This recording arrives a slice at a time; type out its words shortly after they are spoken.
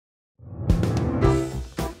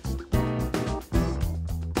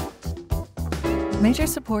Major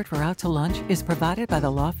support for Out to Lunch is provided by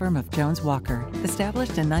the law firm of Jones Walker,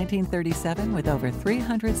 established in 1937 with over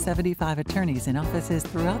 375 attorneys in offices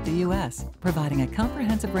throughout the U.S., providing a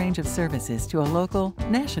comprehensive range of services to a local,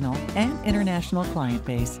 national, and international client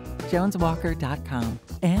base. JonesWalker.com.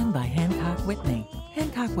 And by Hancock Whitney.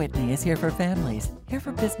 Hancock Whitney is here for families, here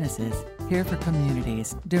for businesses, here for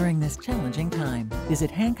communities during this challenging time.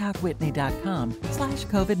 Visit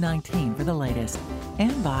HancockWhitney.com/COVID-19 for the latest.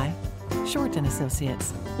 And by Shorten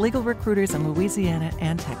Associates, legal recruiters in Louisiana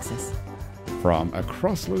and Texas. From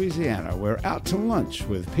across Louisiana, we're out to lunch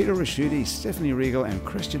with Peter Ricchiuti, Stephanie Riegel, and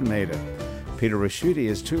Christian Mader. Peter Ricchiuti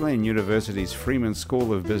is Tulane University's Freeman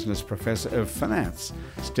School of Business Professor of Finance.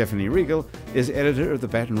 Stephanie Riegel is editor of the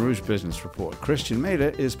Baton Rouge Business Report. Christian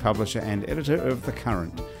Mader is publisher and editor of The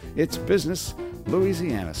Current. It's business,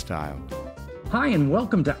 Louisiana style. Hi, and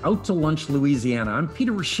welcome to Out to Lunch, Louisiana. I'm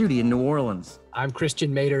Peter Ricchiuti in New Orleans. I'm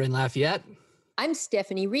Christian Mader in Lafayette. I'm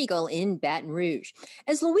Stephanie Riegel in Baton Rouge.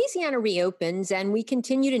 As Louisiana reopens and we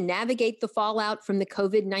continue to navigate the fallout from the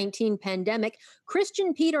COVID-19 pandemic,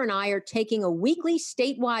 Christian, Peter, and I are taking a weekly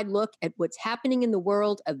statewide look at what's happening in the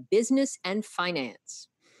world of business and finance.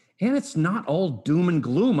 And it's not all doom and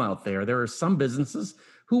gloom out there. There are some businesses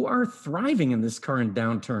who are thriving in this current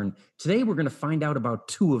downturn. Today, we're going to find out about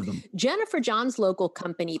two of them. Jennifer John's local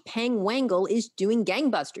company, Pang Wangle, is doing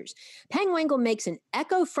gangbusters. Pang Wangle makes an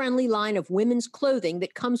eco-friendly line of women's clothing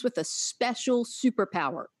that comes with a special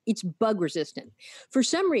superpower. It's bug resistant. For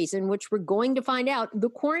some reason, which we're going to find out, the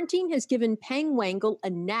quarantine has given Pang Wangle a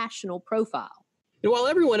national profile. And while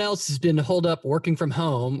everyone else has been holed up working from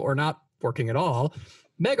home or not working at all,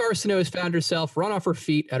 Meg Arsenault has found herself run off her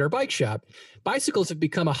feet at her bike shop. Bicycles have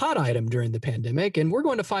become a hot item during the pandemic, and we're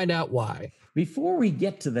going to find out why. Before we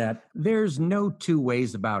get to that, there's no two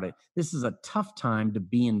ways about it. This is a tough time to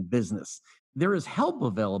be in business. There is help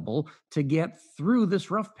available to get through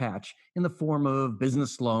this rough patch in the form of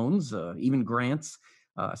business loans, even grants.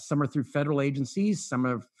 Some are through federal agencies, some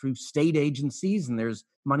are through state agencies, and there's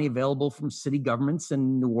money available from city governments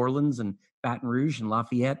in New Orleans and Baton Rouge and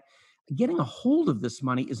Lafayette. Getting a hold of this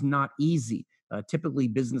money is not easy. Typically,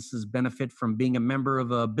 businesses benefit from being a member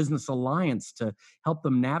of a business alliance to help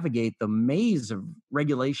them navigate the maze of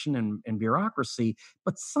regulation and bureaucracy.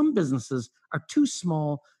 But some businesses are too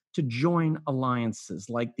small to join alliances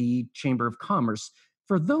like the Chamber of Commerce.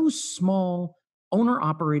 For those small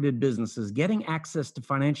owner-operated businesses, getting access to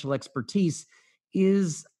financial expertise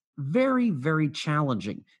is very, very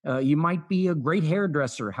challenging. You might be a great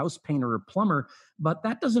hairdresser, house painter, or plumber, but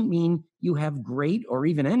that doesn't mean you have great or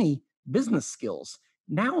even any business skills.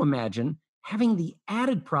 Now imagine having the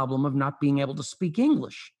added problem of not being able to speak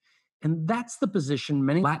English. And that's the position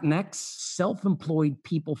many Latinx self-employed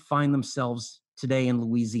people find themselves today in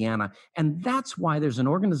Louisiana. And that's why there's an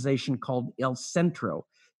organization called El Centro.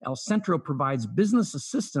 El Centro provides business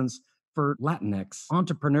assistance for Latinx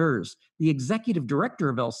entrepreneurs. The executive director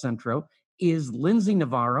of El Centro is Lindsay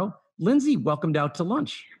Navarro. Lindsay, welcome to Out to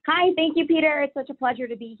Lunch. Hi, thank you, Peter. It's such a pleasure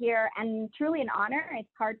to be here and truly an honor. It's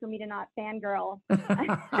hard for me to not fangirl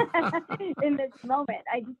in this moment.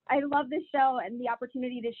 I love this show and the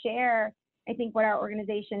opportunity to share. I think what our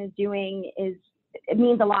organization is doing it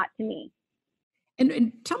means a lot to me.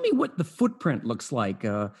 And tell me what the footprint looks like.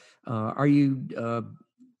 Are you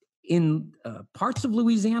in parts of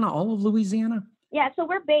Louisiana, all of Louisiana? Yeah, so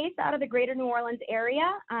we're based out of the greater New Orleans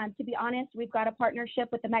area. To be honest, we've got a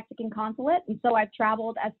partnership with the Mexican consulate. And so I've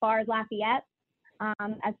traveled as far as Lafayette,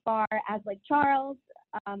 as far as Lake Charles,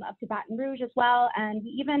 up to Baton Rouge as well. And we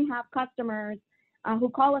even have customers who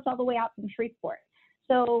call us all the way out from Shreveport.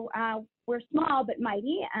 So we're small but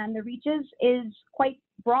mighty, and the reach is quite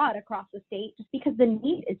broad across the state just because the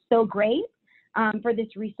need is so great for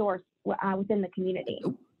this resource within the community.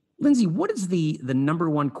 Lindsay, what is the number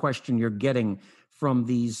one question you're getting from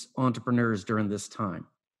these entrepreneurs during this time?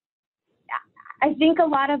 I think a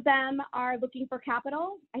lot of them are looking for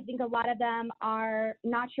capital. I think a lot of them are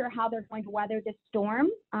not sure how they're going to weather this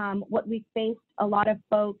storm. What we've faced, a lot of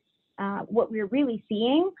folks, what we're really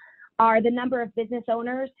seeing are the number of business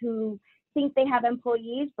owners who think they have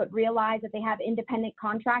employees but realize that they have independent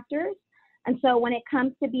contractors. And so when it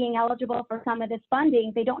comes to being eligible for some of this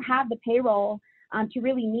funding, they don't have the payroll to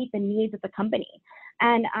really meet the needs of the company.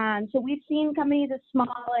 And so we've seen companies as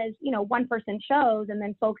small as, one-person shows, and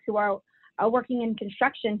then folks who are working in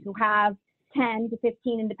construction who have 10 to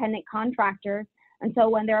 15 independent contractors. And so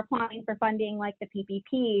when they're applying for funding like the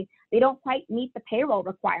PPP, they don't quite meet the payroll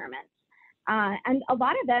requirements. And a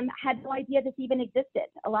lot of them had no idea this even existed.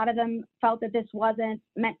 A lot of them felt that this wasn't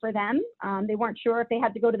meant for them. They weren't sure if they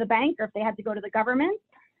had to go to the bank or if they had to go to the government.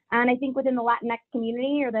 And I think within the Latinx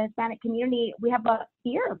community or the Hispanic community, we have a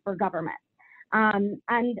fear for government.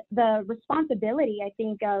 And the responsibility, I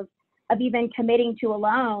think, of even committing to a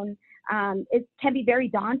loan can be very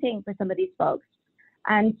daunting for some of these folks.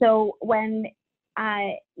 And so when,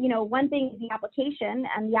 one thing is the application,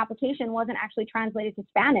 and the application wasn't actually translated to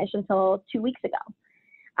Spanish until 2 weeks ago.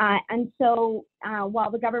 And so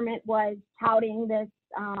while the government was touting this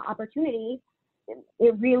opportunity,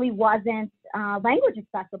 it really wasn't language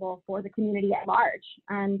accessible for the community at large.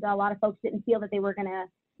 And a lot of folks didn't feel that they were going to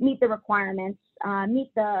meet the requirements,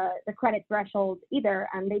 meet the credit threshold either,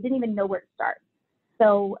 and they didn't even know where to start.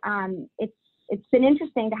 So it's been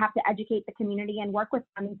interesting to have to educate the community and work with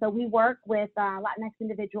them. So we work with Latinx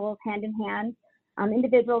individuals hand in hand,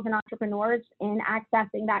 individuals and entrepreneurs in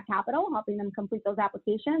accessing that capital, helping them complete those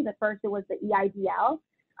applications. At first, it was the EIDL,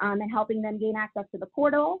 and helping them gain access to the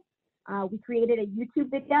portal. We created a YouTube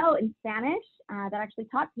video in Spanish that actually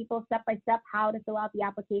taught people step by step how to fill out the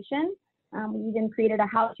application. We even created a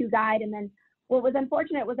how-to guide. And then what was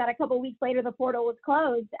unfortunate was that a couple of weeks later, the portal was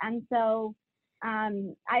closed. And so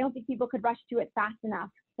I don't think people could rush to it fast enough.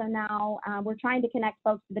 So now we're trying to connect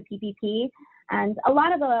folks to the PPP. And a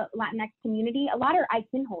lot of the Latinx community, a lot are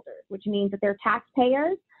ITIN holders, which means that they're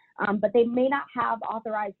taxpayers, but they may not have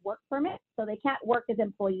authorized work permits, so they can't work as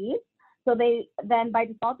employees. So they then by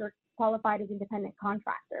default are qualified as independent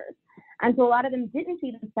contractors. And so a lot of them didn't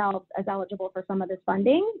see themselves as eligible for some of this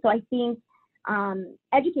funding. So I think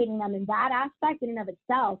educating them in that aspect in and of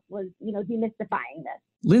itself was, demystifying this.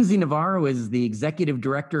 Lindsay Navarro is the executive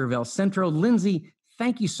director of El Centro. Lindsay,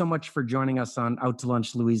 thank you so much for joining us on Out to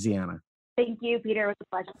Lunch, Louisiana. Thank you, Peter. It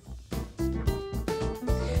was a pleasure.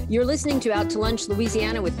 You're listening to Out to Lunch,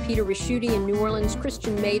 Louisiana with Peter Ricchiuti in New Orleans,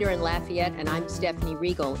 Christian Mader in Lafayette, and I'm Stephanie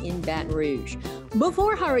Regal in Baton Rouge.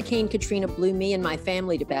 Before Hurricane Katrina blew me and my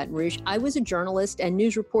family to Baton Rouge, I was a journalist and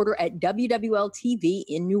news reporter at WWL-TV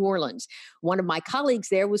in New Orleans. One of my colleagues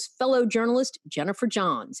there was fellow journalist Jennifer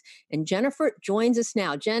Johns. And Jennifer joins us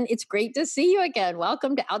now. Jen, it's great to see you again.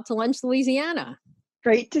 Welcome to Out to Lunch, Louisiana.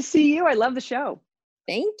 Great to see you. I love the show.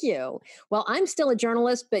 Thank you. Well, I'm still a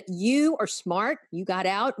journalist, but you are smart. You got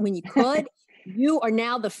out when you could. You are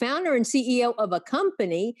now the founder and CEO of a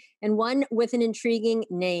company, and one with an intriguing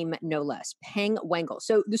name, no less, Peng Wangle.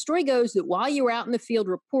 So the story goes that while you were out in the field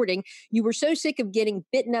reporting, you were so sick of getting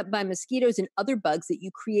bitten up by mosquitoes and other bugs that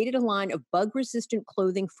you created a line of bug-resistant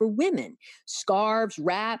clothing for women. Scarves,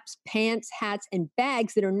 wraps, pants, hats, and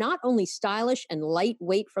bags that are not only stylish and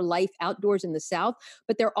lightweight for life outdoors in the South,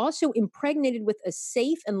 but they're also impregnated with a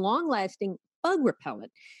safe and long-lasting bug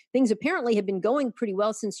repellent. Things apparently have been going pretty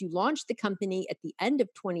well since you launched the company at the end of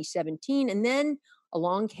 2017, and then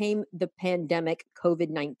along came the pandemic,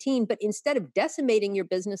 COVID-19. But instead of decimating your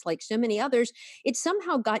business like so many others, it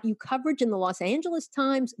somehow got you coverage in the Los Angeles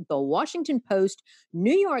Times, the Washington Post,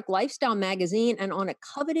 New York Lifestyle Magazine, and on a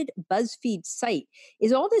coveted BuzzFeed site.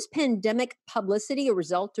 Is all this pandemic publicity a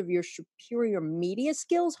result of your superior media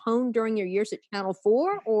skills honed during your years at Channel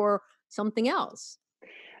 4 or something else?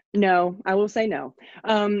 No, I will say no.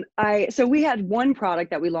 So we had one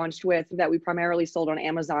product that we launched with that we primarily sold on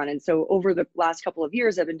Amazon. And so over the last couple of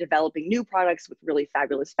years, I've been developing new products with really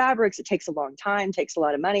fabulous fabrics. It takes a long time, takes a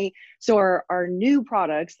lot of money. So our new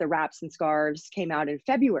products, the wraps and scarves, came out in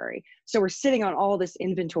February. So we're sitting on all this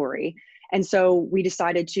inventory. And so we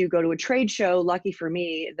decided to go to a trade show. Lucky for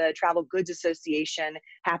me, the Travel Goods Association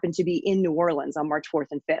happened to be in New Orleans on March 4th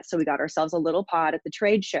and 5th. So we got ourselves a little pod at the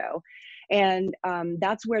trade show. And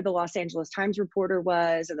that's where the Los Angeles Times reporter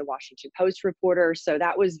was and the Washington Post reporter. So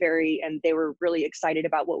that was and they were really excited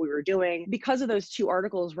about what we were doing. Because of those two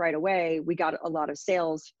articles right away, we got a lot of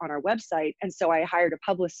sales on our website. And so I hired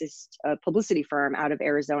a publicity firm out of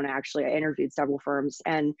Arizona. Actually, I interviewed several firms.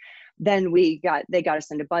 And then they got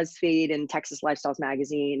us into BuzzFeed and Texas Lifestyles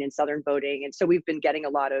Magazine and Southern Boating. And so we've been getting a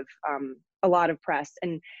lot of press.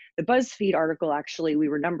 And the BuzzFeed article, actually, we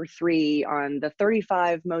were number 3 on the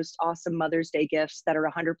 35 most awesome Mother's Day gifts that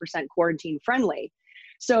are 100% quarantine friendly.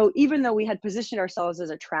 So even though we had positioned ourselves as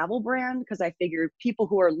a travel brand, because I figured people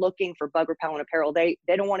who are looking for bug repellent apparel, they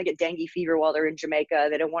don't want to get dengue fever while they're in Jamaica.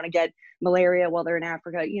 They don't want to get malaria while they're in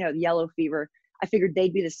Africa, yellow fever. I figured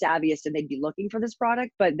they'd be the savviest and they'd be looking for this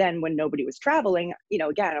product. But then when nobody was traveling,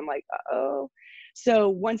 again, I'm like, uh-oh. So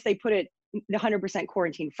once they put it 100%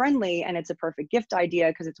 quarantine friendly and it's a perfect gift idea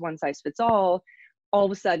because it's one size fits all of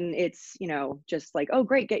a sudden it's, just like, oh,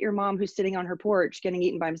 great, get your mom who's sitting on her porch getting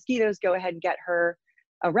eaten by mosquitoes, go ahead and get her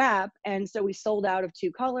a wrap. And so we sold out of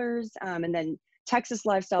 2 colors. And then Texas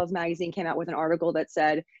Lifestyles Magazine came out with an article that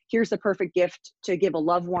said, here's the perfect gift to give a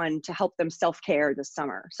loved one to help them self-care this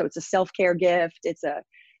summer. So it's a self-care gift. It's a,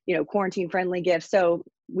 quarantine friendly gift. So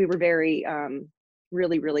we were very,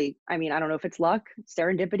 really, really, I mean, I don't know if it's luck,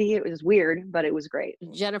 serendipity. It was weird, but it was great.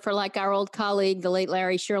 Jennifer, like our old colleague, the late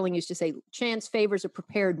Larry Sherling used to say, chance favors a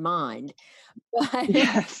prepared mind. But,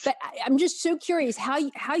 Yes. but I'm just so curious how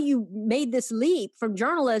you made this leap from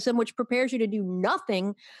journalism, which prepares you to do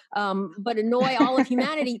nothing but annoy all of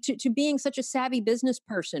humanity, to being such a savvy business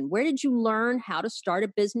person. Where did you learn how to start a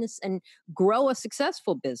business and grow a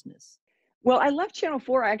successful business? Well, I left Channel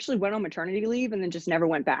 4. I actually went on maternity leave and then just never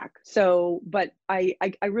went back. So, but I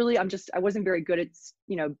really, I wasn't very good at,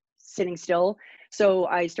 sitting still. So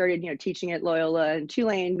I started, teaching at Loyola and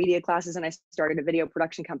Tulane media classes, and I started a video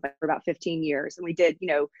production company for about 15 years. And we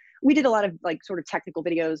did a lot of like sort of technical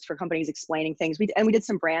videos for companies explaining things. We did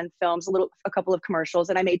some brand films, a couple of commercials,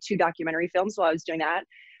 and I made 2 documentary films while I was doing that.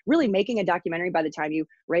 Really making a documentary, by the time you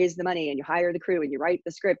raise the money and you hire the crew and you write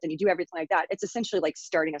the script and you do everything like that, it's essentially like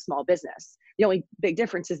starting a small business. The only big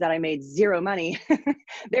difference is that I made 0 money.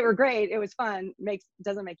 They were great. It was fun.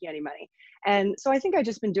 Doesn't make you any money. And so I think I've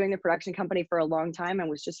just been doing the production company for a long time and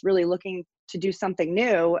was just really looking to do something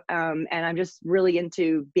new. And I'm just really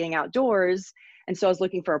into being outdoors. And so I was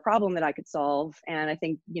looking for a problem that I could solve. And I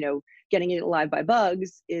think, getting eaten alive by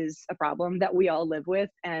bugs is a problem that we all live with.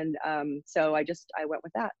 And so I went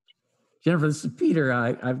with that. Jennifer, this is Peter.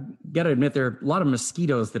 I've got to admit there are a lot of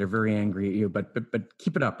mosquitoes that are very angry at you, but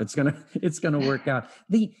keep it up. It's gonna work out.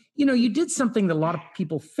 You did something that a lot of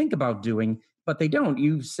people think about doing, but they don't.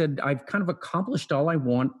 You said, I've kind of accomplished all I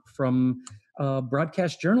want from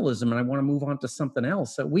broadcast journalism, and I want to move on to something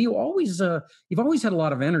else. So you've always had a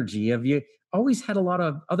lot of energy. Have you always had a lot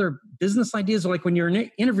of other business ideas? Like when you're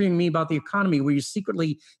interviewing me about the economy, were you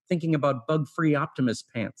secretly thinking about bug-free Optimus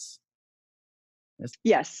pants?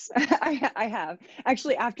 Yes, I have.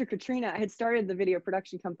 Actually, after Katrina, I had started the video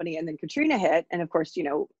production company, and then Katrina hit. And of course,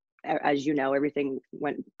 as you know, everything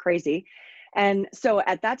went crazy. And so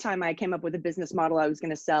at that time, I came up with a business model. I was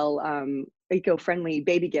going to sell eco-friendly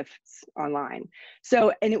baby gifts online.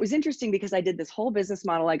 So, and it was interesting because I did this whole business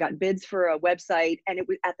model. I got bids for a website, and it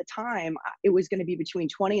was, at the time, it was going to be between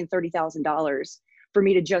 $20,000 and $30,000 for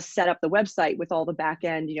me to just set up the website with all the back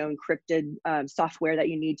end, encrypted software that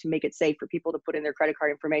you need to make it safe for people to put in their credit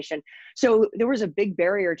card information. So there was a big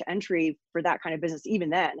barrier to entry for that kind of business even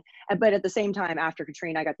then. But at the same time, after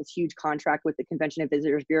Katrina, I got this huge contract with the Convention and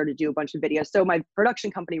Visitors Bureau to do a bunch of videos. So my production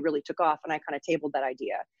company really took off, and I kind of tabled that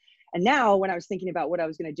idea. And now when I was thinking about what I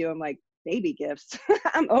was going to do, I'm like, baby gifts,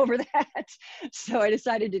 I'm over that. So I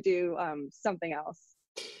decided to do something else.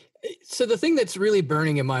 So the thing that's really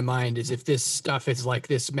burning in my mind is if this stuff is like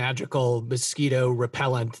this magical mosquito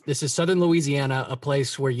repellent. This is Southern Louisiana, a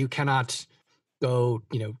place where you cannot go,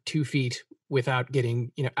 2 feet without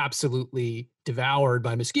getting, absolutely devoured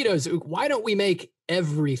by mosquitoes. Why don't we make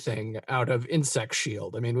everything out of insect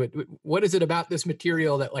shield? I mean, what is it about this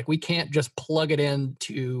material that like we can't just plug it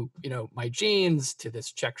into, my jeans, to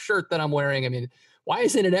this check shirt that I'm wearing? I mean, why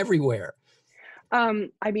isn't it everywhere?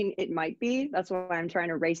 I mean, it might be. That's why I'm trying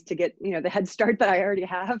to race to get, the head start that I already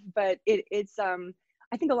have. But it's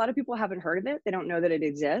I think a lot of people haven't heard of it. They don't know that it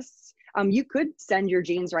exists. You could send your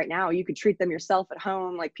jeans right now. You could treat them yourself at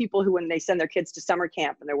home. Like people who, when they send their kids to summer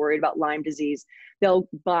camp and they're worried about Lyme disease, they'll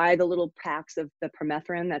buy the little packs of the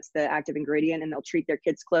permethrin, that's the active ingredient, and they'll treat their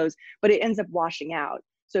kids' clothes, but it ends up washing out.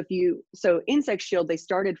 So Insect Shield, they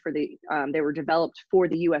started they were developed for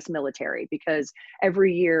the US military, because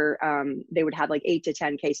every year they would have like 8 to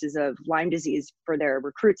 10 cases of Lyme disease for their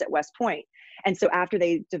recruits at West Point. And so after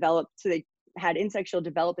they had Insect Shield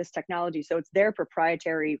develop this technology. So it's their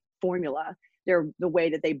proprietary formula. They're the way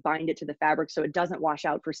that they bind it to the fabric so it doesn't wash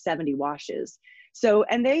out for 70 washes. So,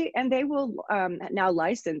 and they will now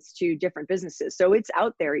license to different businesses. So it's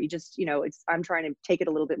out there. You just, I'm trying to take it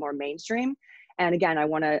a little bit more mainstream. And again, I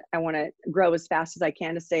want to grow as fast as I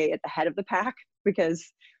can to stay at the head of the pack, because,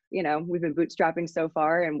 we've been bootstrapping so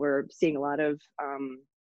far and we're seeing a lot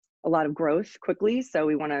of growth quickly. So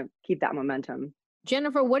we want to keep that momentum.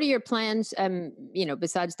 Jennifer, what are your plans,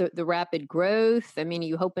 besides the rapid growth? I mean, are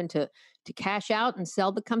you hoping to cash out and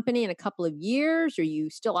sell the company in a couple of years? Are you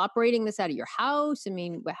still operating this out of your house? I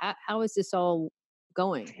mean, how is this all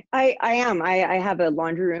going? I am. I have a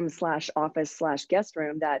laundry room / office / guest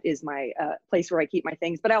room that is my place where I keep my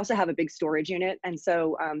things, but I also have a big storage unit. And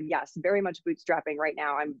so, yes, very much bootstrapping right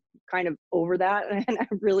now. I'm kind of over that. And I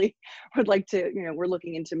really would like to, we're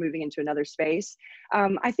looking into moving into another space.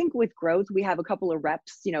 I think with growth, we have a couple of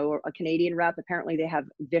reps, a Canadian rep. Apparently they have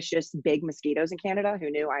vicious, big mosquitoes in Canada. Who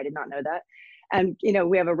knew? I did not know that. And,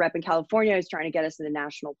 we have a rep in California who's trying to get us in the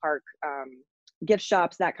national park gift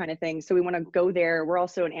shops, that kind of thing. So we want to go there. We're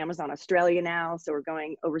also in Amazon Australia now. So we're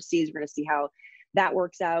going overseas. We're going to see how that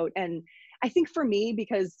works out. And I think for me,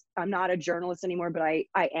 because I'm not a journalist anymore, but I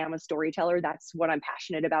am a storyteller. That's what I'm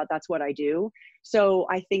passionate about. That's what I do. So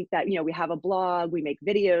I think that, we have a blog, we make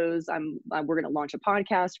videos. We're going to launch a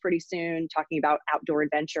podcast pretty soon talking about outdoor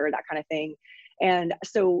adventure, that kind of thing. And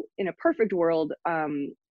so in a perfect world,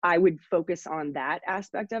 I would focus on that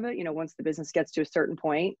aspect of it, once the business gets to a certain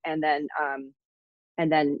point, and then,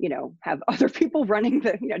 have other people running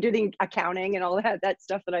do the accounting and all that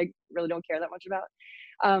stuff that I really don't care that much about.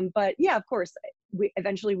 But yeah, of course,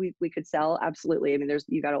 eventually we could sell. Absolutely. I mean,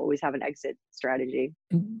 you got to always have an exit strategy.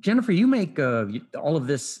 And Jennifer, you make all of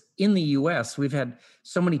this in the U.S. We've had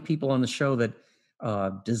so many people on the show that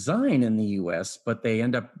design in the U.S., but they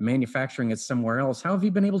end up manufacturing it somewhere else. How have you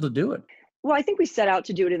been able to do it? Well, I think we set out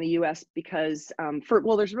to do it in the U.S. because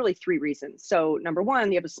there's really three reasons. So number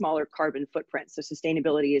one, you have a smaller carbon footprint. So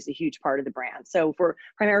sustainability is a huge part of the brand. So if we're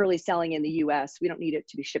primarily selling in the U.S., we don't need it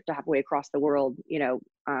to be shipped halfway across the world,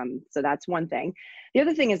 so that's one thing. The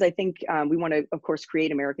other thing is I think we want to, of course,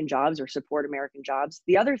 create American jobs or support American jobs.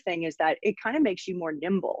 The other thing is that it kind of makes you more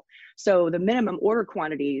nimble. So the minimum order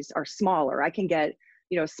quantities are smaller. I can get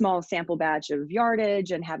a small sample batch of yardage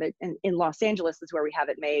and have it in Los Angeles is where we have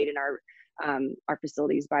it made, and our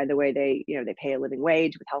facilities, by the way, they pay a living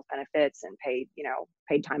wage with health benefits and paid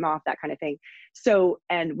time off, that kind of thing. So,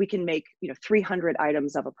 and we can make 300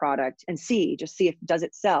 items of a product and see if does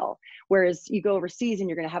it sell. Whereas you go overseas and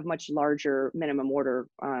you're going to have much larger minimum order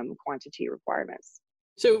quantity requirements.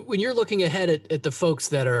 So when you're looking ahead at the folks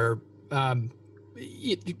that are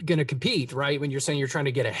going to compete, right? When you're saying you're trying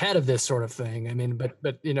to get ahead of this sort of thing, I mean, but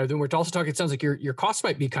then we're also talking, it sounds like your costs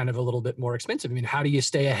might be kind of a little bit more expensive. I mean, how do you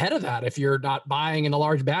stay ahead of that if you're not buying in the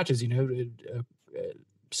large batches?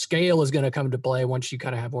 Scale is going to come to play once you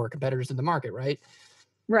kind of have more competitors in the market, right?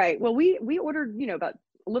 Right. Well, we ordered about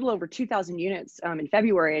a little over 2,000 units in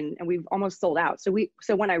February, and we've almost sold out. So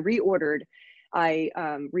when I reordered, I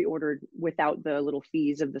reordered without the little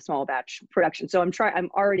fees of the small batch production. So I'm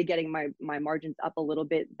already getting my margins up a little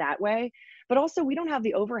bit that way. But also we don't have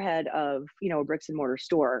the overhead of, a bricks and mortar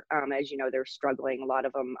store. As you know, they're struggling, a lot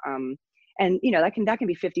of them. And that can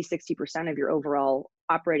be 50, 60% of your overall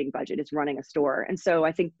operating budget is running a store. And so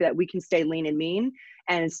I think that we can stay lean and mean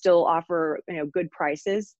and still offer, good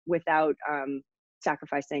prices without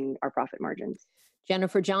sacrificing our profit margins.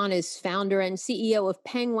 Jennifer John is founder and CEO of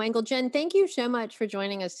Peng Wangle. Jen, thank you so much for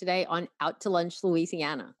joining us today on Out to Lunch,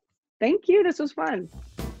 Louisiana. Thank you. This was fun.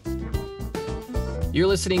 You're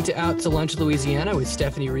listening to Out to Lunch, Louisiana with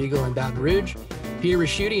Stephanie Riegel in Baton Rouge, Peter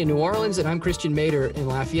Ricchiuti in New Orleans, and I'm Christian Mader in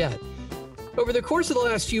Lafayette. Over the course of the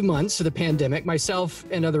last few months of the pandemic, myself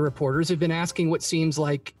and other reporters have been asking what seems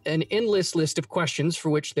like an endless list of questions for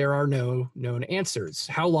which there are no known answers.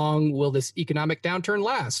 How long will this economic downturn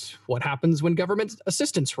last? What happens when government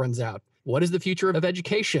assistance runs out? What is the future of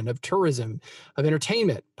education, of tourism, of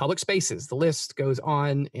entertainment, public spaces? The list goes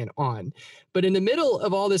on and on. But in the middle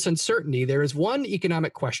of all this uncertainty, there is one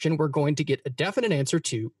economic question we're going to get a definite answer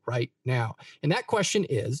to right now. And that question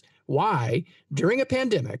is, why, during a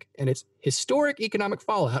pandemic and its historic economic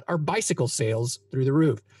fallout, are bicycle sales through the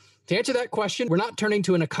roof? To answer that question, we're not turning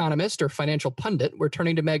to an economist or financial pundit. We're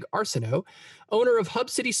turning to Meg Arsenault, owner of Hub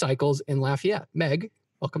City Cycles in Lafayette. Meg,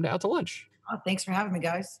 welcome to Out to Lunch. Oh, thanks for having me,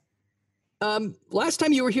 guys. Last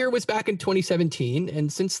time you were here was back in 2017,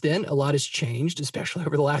 and since then, a lot has changed, especially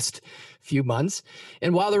over the last few months.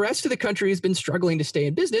 And while the rest of the country has been struggling to stay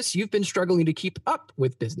in business, you've been struggling to keep up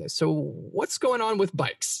with business. So what's going on with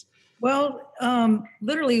bikes? Well,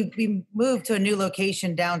 literally, we moved to a new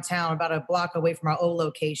location downtown, about a block away from our old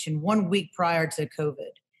location, 1 week prior to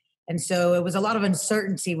COVID. And so it was a lot of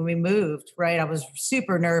uncertainty when we moved, right? I was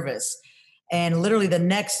super nervous. And literally the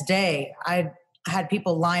next day, I had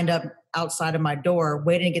people lined up outside of my door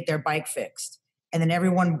waiting to get their bike fixed. And then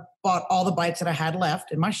everyone bought all the bikes that I had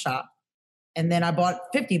left in my shop. And then I bought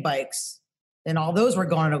 50 bikes. Then all those were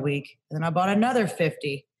gone in a week. And then I bought another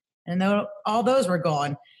 50. And then all those were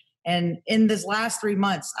gone. And in this last 3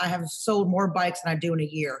 months, I have sold more bikes than I do in a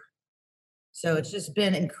year. So it's just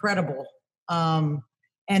been incredible. And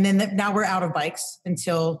then now we're out of bikes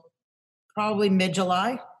until probably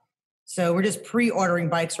mid-July. So we're just pre-ordering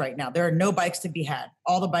bikes right now. There are no bikes to be had.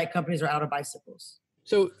 All the bike companies are out of bicycles.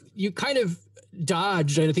 So you kind of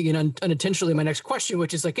dodged, I think, unintentionally my next question,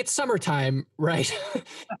 which is like, it's summertime, right?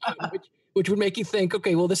 which would make you think,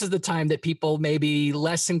 okay, well, this is the time that people may be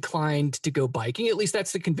less inclined to go biking. At least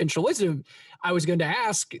that's the conventional wisdom. I was going to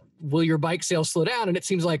ask, will your bike sales slow down? And it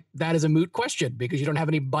seems like that is a moot question because you don't have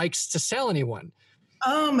any bikes to sell anyone.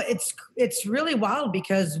 It's really wild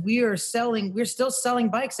because we're still selling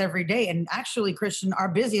bikes every day. And actually, Christian, our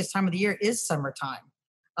busiest time of the year is summertime.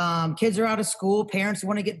 Kids are out of school. Parents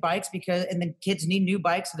want to get bikes and the kids need new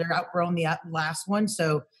bikes. So they're outgrowing the last one.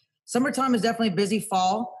 So summertime is definitely busy.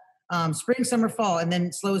 Fall, spring, summer, fall, and then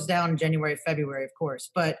it slows down in January, February, of course.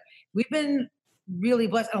 But we've been really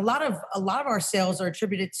blessed. And a lot of our sales are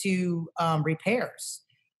attributed to repairs.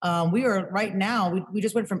 We are right now, we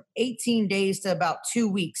just went from 18 days to about 2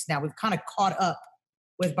 weeks now. We've kind of caught up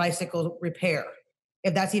with bicycle repair,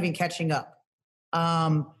 if that's even catching up.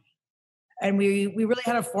 And we really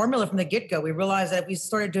had a formula from the get-go. We realized that if we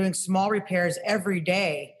started doing small repairs every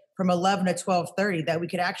day from 11 to 12:30, that we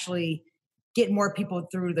could actually get more people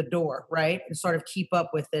through the door, right? And sort of keep up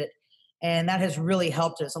with it. And that has really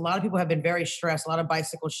helped us. A lot of people have been very stressed. A lot of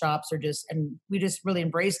bicycle shops and we just really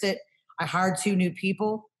embraced it. I hired 2 new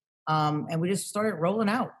people, and we just started rolling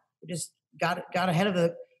out. We just got ahead of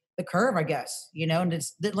the curve, I guess, and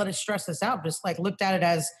just didn't let it stress us out. Just like looked at it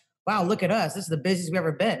as, wow, look at us. This is the busiest we've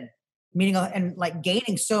ever been. Meaning and like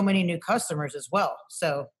gaining so many new customers as well.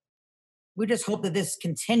 So we just hope that this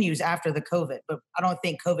continues after the COVID, but I don't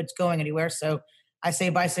think COVID's going anywhere. So I say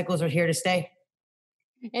bicycles are here to stay.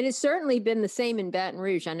 And it's certainly been the same in Baton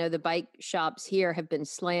Rouge. I know the bike shops here have been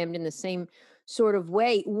slammed in the same sort of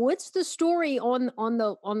way. What's the story on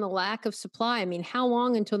the lack of supply? I mean, how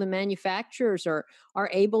long until the manufacturers are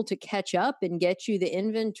able to catch up and get you the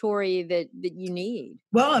inventory that you need?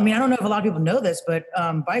 Well, I mean, I don't know if a lot of people know this, but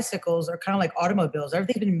bicycles are kind of like automobiles.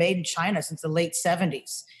 Everything's been made in China since the late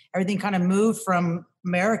 70s. Everything kind of moved from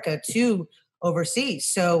America to overseas.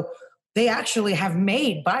 So they actually have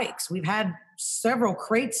made bikes. We've had several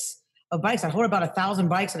crates of bikes. I hold about 1,000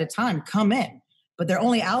 bikes at a time come in, but they're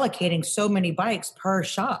only allocating so many bikes per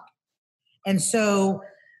shop. And so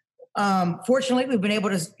fortunately, we've been able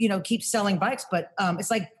to, keep selling bikes, but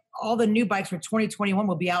it's like all the new bikes for 2021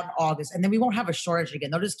 will be out in August, and then we won't have a shortage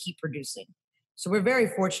again. They'll just keep producing. So we're very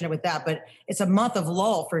fortunate with that, but it's a month of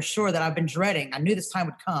lull for sure that I've been dreading. I knew this time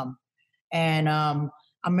would come. And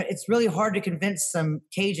it's really hard to convince some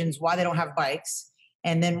Cajuns why they don't have bikes.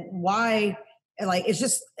 And then why, like,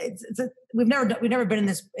 we've never been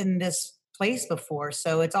in this place before.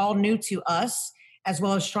 So it's all new to us, as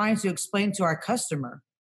well as trying to explain to our customer,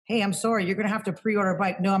 hey, I'm sorry, you're going to have to pre-order a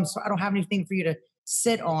bike. No, I'm sorry, I don't have anything for you to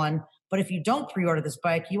sit on. But if you don't pre-order this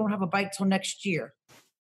bike, you won't have a bike till next year.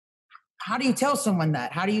 How do you tell someone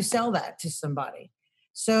that? How do you sell that to somebody?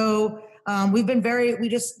 So we've been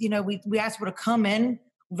we asked people to come in.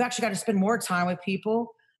 We've actually got to spend more time with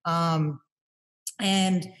people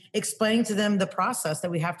and explaining to them the process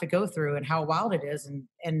that we have to go through and how wild it is,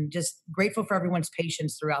 and just grateful for everyone's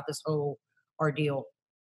patience throughout this whole ordeal.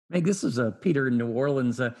 Meg, this is Peter in New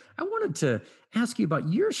Orleans. I wanted to ask you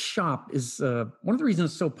about your shop. Is one of the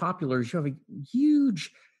reasons it's so popular is you have a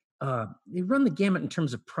huge, they run the gamut in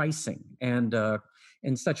terms of pricing and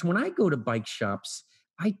such. When I go to bike shops,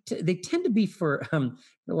 they tend to be for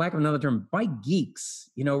lack of another term, bike geeks,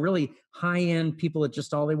 really high-end people that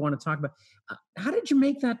just all they want to talk about. How did you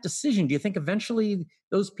make that decision? Do you think eventually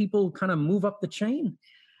those people kind of move up the chain?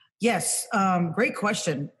 Yes, great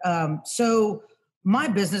question. So my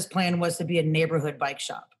business plan was to be a neighborhood bike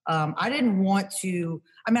shop. I didn't want to,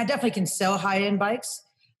 I definitely can sell high-end bikes,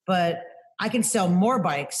 but I can sell more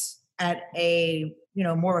bikes at a,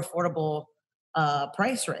 more affordable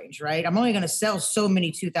price range, right? I'm only going to sell so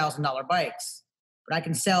many $2,000 bikes, but I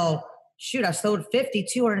can sell, I sold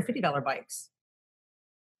 $250 bikes.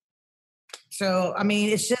 So,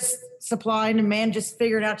 it's just supply and demand, just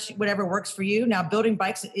figuring out whatever works for you. Now, building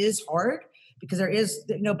bikes is hard because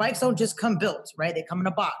bikes don't just come built, right? They come in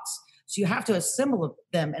a box. So you have to assemble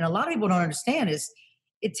them. And a lot of people don't understand is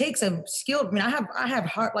it takes a skill. I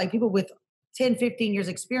have people with 10, 15 years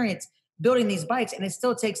experience building these bikes, and it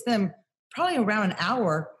still takes them probably around an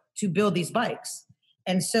hour to build these bikes.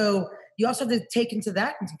 And so you also have to take into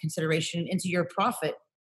consideration into your profit,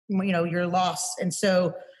 your loss. And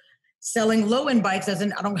so selling low-end bikes I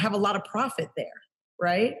don't have a lot of profit there,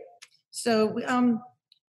 right? So,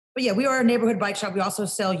 but yeah, we are a neighborhood bike shop. We also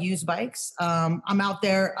sell used bikes. I'm out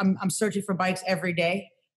there, I'm searching for bikes every day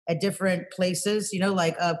at different places,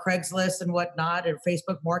 like Craigslist and whatnot, and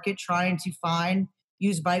Facebook Market, trying to find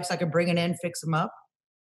used bikes I can bring it in, fix them up.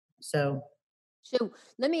 So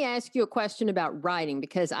let me ask you a question about riding,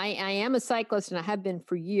 because I am a cyclist and I have been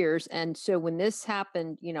for years. And so when this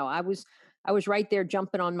happened, I was right there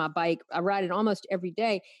jumping on my bike. I ride it almost every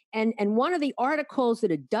day. And one of the articles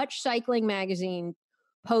that a Dutch cycling magazine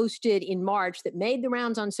posted in March that made the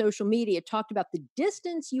rounds on social media talked about the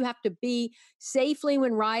distance you have to be safely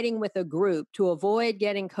when riding with a group to avoid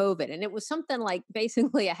getting COVID. And it was something like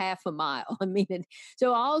basically a half a mile. I mean,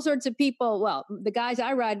 so all sorts of people, well, the guys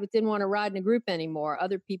I ride with didn't want to ride in a group anymore.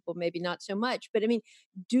 Other people, maybe not so much. But I mean,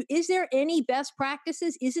 is there any best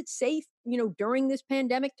practices? Is it safe, during this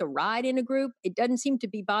pandemic to ride in a group? It doesn't seem to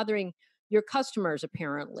be bothering your customers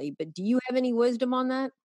apparently, but do you have any wisdom on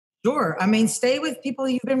that? Sure. I mean, stay with people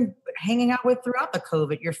you've been hanging out with throughout the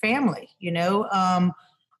COVID, your family,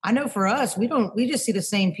 I know for us, we just see the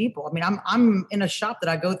same people. I mean, I'm in a shop that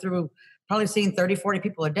I go through probably seeing 30, 40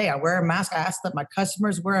 people a day. I wear a mask. I ask that my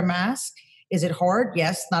customers wear a mask. Is it hard?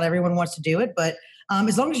 Yes. Not everyone wants to do it, but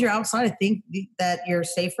as long as you're outside, I think that you're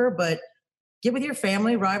safer, but get with your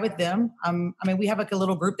family, ride with them. I mean, we have like a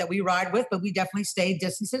little group that we ride with, but we definitely stay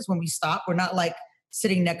distances when we stop. We're not like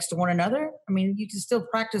sitting next to one another. I mean, you can still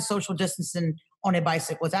practice social distancing on a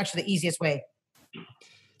bicycle. It's actually the easiest way,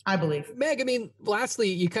 I believe. Meg, I mean, lastly,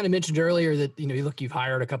 you kind of mentioned earlier that, you've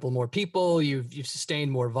hired a couple more people, you've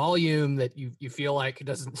sustained more volume, that you feel like it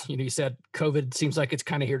doesn't, you said COVID seems like it's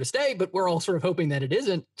kind of here to stay, but we're all sort of hoping that it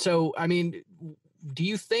isn't. So, I mean, do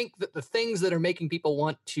you think that the things that are making people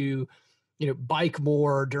want to bike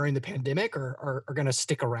more during the pandemic are going to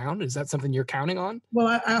stick around? Is that something you're counting on?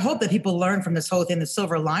 Well, I hope that people learn from this whole thing. The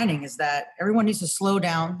silver lining is that everyone needs to slow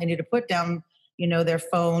down. They need to put down, their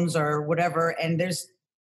phones or whatever. And there's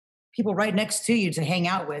people right next to you to hang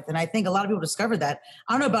out with. And I think a lot of people discovered that.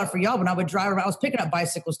 I don't know about for y'all, when I would drive around, I was picking up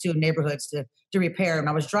bicycles too in neighborhoods to repair. And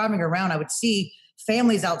I was driving around, I would see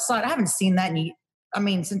families outside. I haven't seen that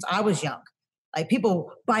since I was young. Like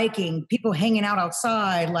people biking, people hanging out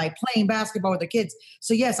outside, like playing basketball with their kids.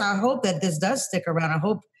 So yes, I hope that this does stick around. I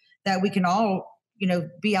hope that we can all,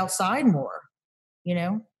 be outside more.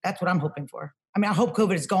 That's what I'm hoping for. I mean, I hope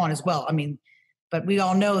COVID is gone as well. I mean, but we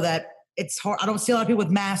all know that it's hard. I don't see a lot of people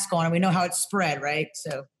with masks on, and we know how it's spread, right?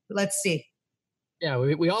 So let's see. Yeah,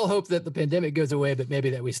 we all hope that the pandemic goes away, but maybe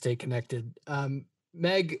that we stay connected.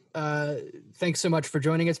 Meg, thanks so much for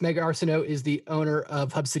joining us. Meg Arsenault is the owner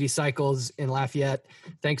of Hub City Cycles in Lafayette.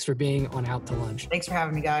 Thanks for being on Out to Lunch. Thanks for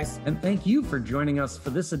having me, guys. And thank you for joining us for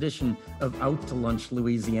this edition of Out to Lunch,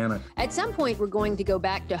 Louisiana. At some point, we're going to go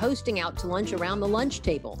back to hosting Out to Lunch around the lunch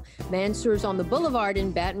table. Mansur's on the Boulevard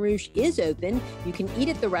in Baton Rouge is open. You can eat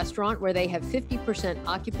at the restaurant where they have 50%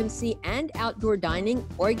 occupancy and outdoor dining,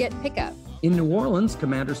 or get pickup. In New Orleans,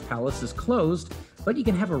 Commander's Palace is closed, but you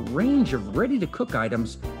can have a range of ready-to-cook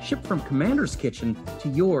items shipped from Commander's Kitchen to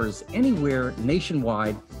yours anywhere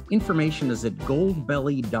nationwide. Information is at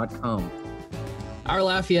goldbelly.com. Our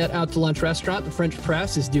Lafayette Out to Lunch restaurant, the French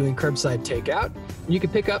Press, is doing curbside takeout. You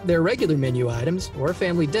can pick up their regular menu items or a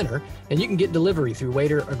family dinner, and you can get delivery through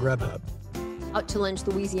Waiter or Grubhub. Out to Lunch,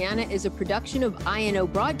 Louisiana is a production of INO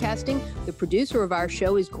Broadcasting. The producer of our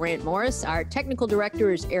show is Grant Morris. Our technical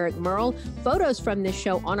director is Eric Merle. Photos from this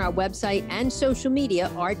show on our website and social media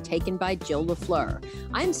are taken by Jill LaFleur.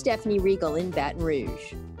 I'm Stephanie Riegel in Baton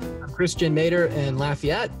Rouge. I'm Christian Mader in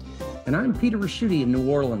Lafayette. And I'm Peter Raschuti in New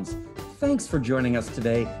Orleans. Thanks for joining us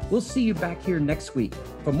today. We'll see you back here next week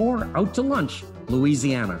for more Out to Lunch,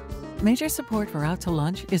 Louisiana. Major support for Out to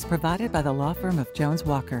Lunch is provided by the law firm of Jones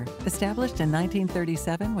Walker, established in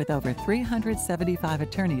 1937 with over 375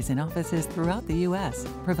 attorneys in offices throughout the U.S.,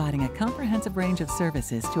 providing a comprehensive range of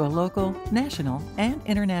services to a local, national, and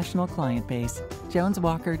international client base.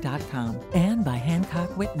 JonesWalker.com. And by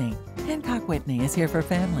Hancock Whitney. Hancock Whitney is here for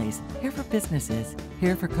families, here for businesses,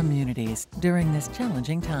 here for communities during this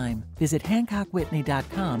challenging time. Visit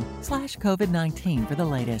HancockWhitney.com/COVID-19 for the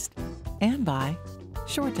latest. And by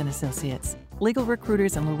Shorten Associates, legal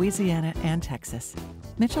recruiters in Louisiana and Texas.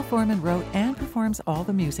 Mitchell Foreman wrote and performs all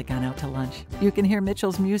the music on Out to Lunch. You can hear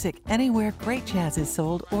Mitchell's music anywhere great jazz is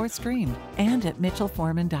sold or streamed, and at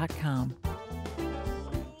mitchellforeman.com.